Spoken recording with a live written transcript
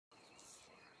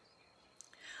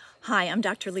Hi, I'm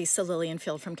Dr. Lisa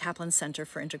Lilienfield from Kaplan Center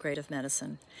for Integrative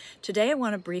Medicine. Today I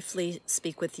want to briefly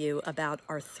speak with you about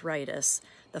arthritis,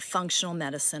 the functional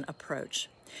medicine approach.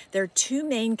 There are two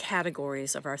main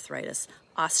categories of arthritis: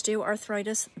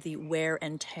 osteoarthritis, the wear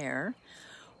and tear,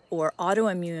 or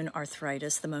autoimmune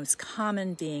arthritis, the most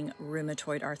common being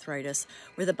rheumatoid arthritis,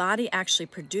 where the body actually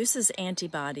produces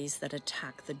antibodies that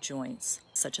attack the joints,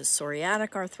 such as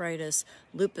psoriatic arthritis,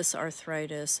 lupus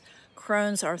arthritis,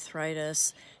 Crohn's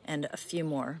arthritis, and a few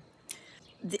more.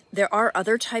 There are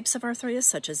other types of arthritis,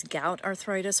 such as gout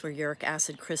arthritis, where uric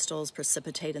acid crystals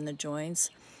precipitate in the joints.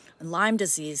 And Lyme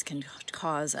disease can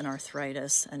cause an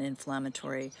arthritis, an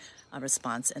inflammatory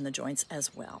response in the joints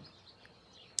as well.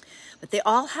 But they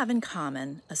all have in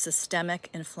common a systemic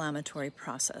inflammatory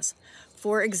process.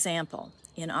 For example,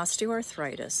 in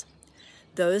osteoarthritis,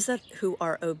 those who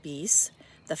are obese,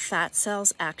 the fat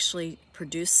cells actually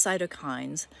produce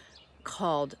cytokines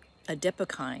called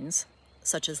adipokines,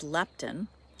 such as leptin.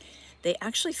 They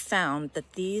actually found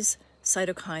that these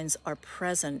cytokines are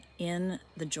present in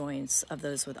the joints of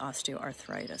those with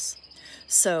osteoarthritis.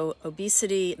 So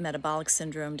obesity, metabolic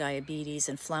syndrome, diabetes,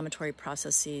 inflammatory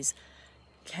processes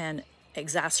can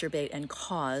exacerbate and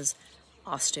cause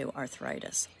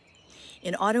osteoarthritis.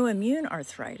 In autoimmune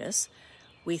arthritis,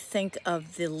 we think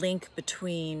of the link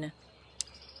between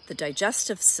the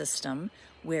digestive system,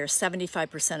 where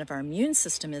 75% of our immune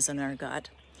system is in our gut,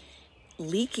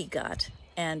 leaky gut,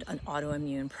 and an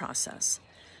autoimmune process.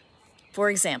 For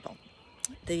example,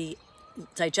 the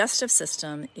digestive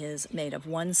system is made of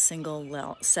one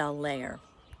single cell layer.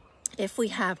 If we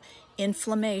have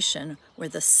inflammation where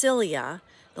the cilia,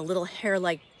 the little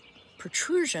hair-like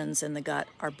protrusions in the gut,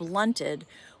 are blunted,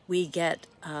 we get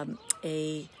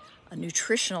a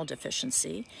nutritional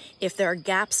deficiency. If there are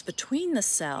gaps between the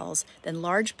cells, then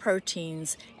large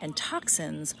proteins and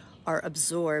toxins are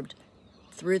absorbed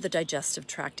through the digestive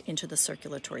tract into the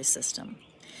circulatory system.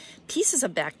 Pieces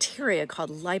of bacteria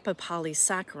called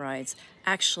lipopolysaccharides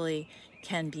actually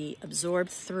can be absorbed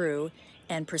through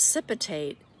and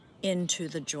precipitate into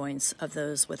the joints of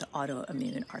those with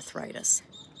autoimmune arthritis.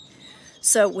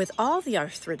 So with all the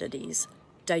arthritides,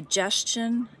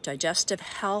 digestion, digestive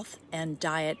health, and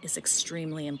diet is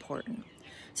extremely important.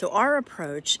 So our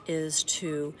approach is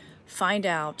to find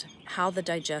out how the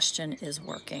digestion is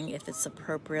working, if it's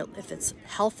appropriate, if it's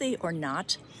healthy or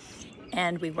not.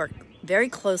 And we work very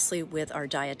closely with our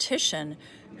dietitian,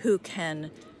 who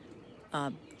can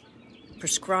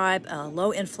prescribe a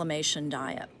low inflammation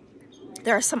diet.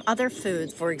 There are some other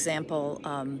foods, for example,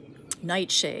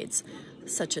 nightshades,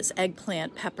 such as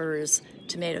eggplant, peppers,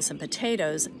 tomatoes, and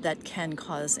potatoes, that can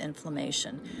cause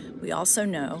inflammation. We also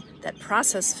know that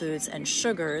processed foods and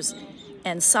sugars,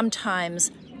 and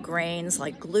sometimes grains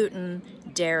like gluten,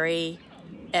 dairy,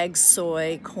 eggs,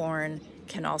 soy, corn,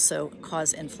 can also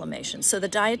cause inflammation. So the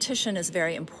dietitian is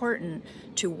very important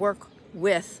to work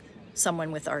with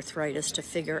someone with arthritis to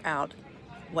figure out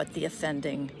what the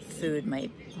offending food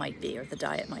might be, or the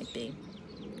diet might be.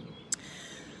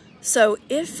 So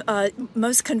if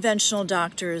most conventional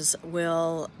doctors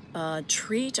will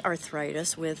treat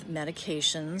arthritis with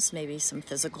medications, maybe some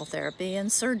physical therapy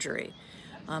and surgery.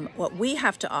 What we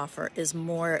have to offer is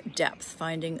more depth,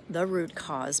 finding the root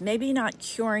cause, maybe not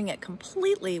curing it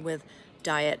completely with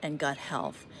diet and gut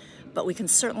health, but we can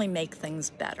certainly make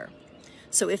things better.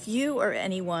 So if you or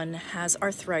anyone has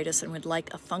arthritis and would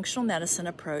like a functional medicine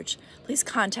approach, please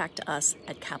contact us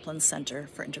at Kaplan Center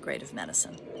for Integrative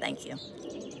Medicine. Thank you.